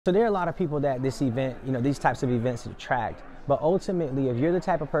So there are a lot of people that this event, these types of events attract. But ultimately, if you're the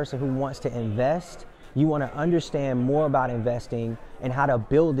type of person who wants to invest, you want to understand more about investing and how to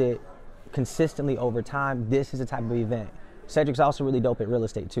build it consistently over time, this is the type of event. Cedric's also really dope at real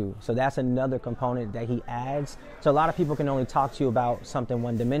estate too. So that's another component that he adds. So a lot of people can only talk to you about something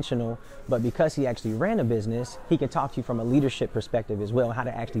one-dimensional, but because he actually ran a business, he can talk to you from a leadership perspective as well, how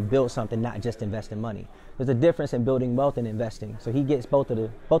to actually build something, not just invest in money. There's a difference in building wealth and investing. So he gets both of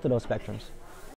those spectrums.